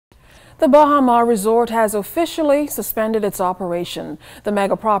The Baha resort has officially suspended its operation. The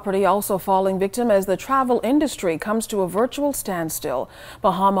mega property also falling victim as the travel industry comes to a virtual standstill.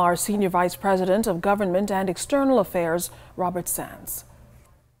 Baha Senior Vice President of Government and External Affairs, Robert Sands.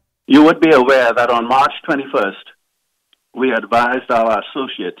 You would be aware that on March 21st, we advised our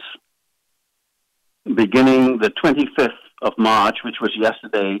associates, beginning the 25th of March, which was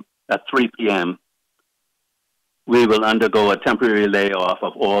yesterday at 3 p.m., we will undergo a temporary layoff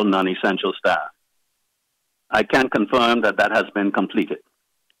of all non-essential staff. I can confirm that that has been completed.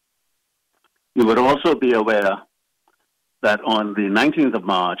 You would also be aware that on the 19th of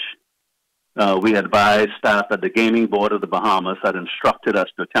March, we advised staff that the Gaming Board of the Bahamas had instructed us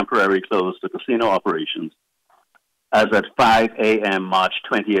to temporarily close the casino operations as at 5 a.m. March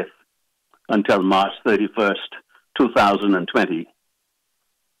 20th until March 31st, 2020.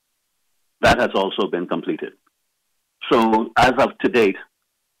 That has also been completed. So as of to date,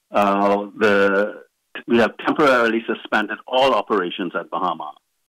 we have temporarily suspended all operations at Baha.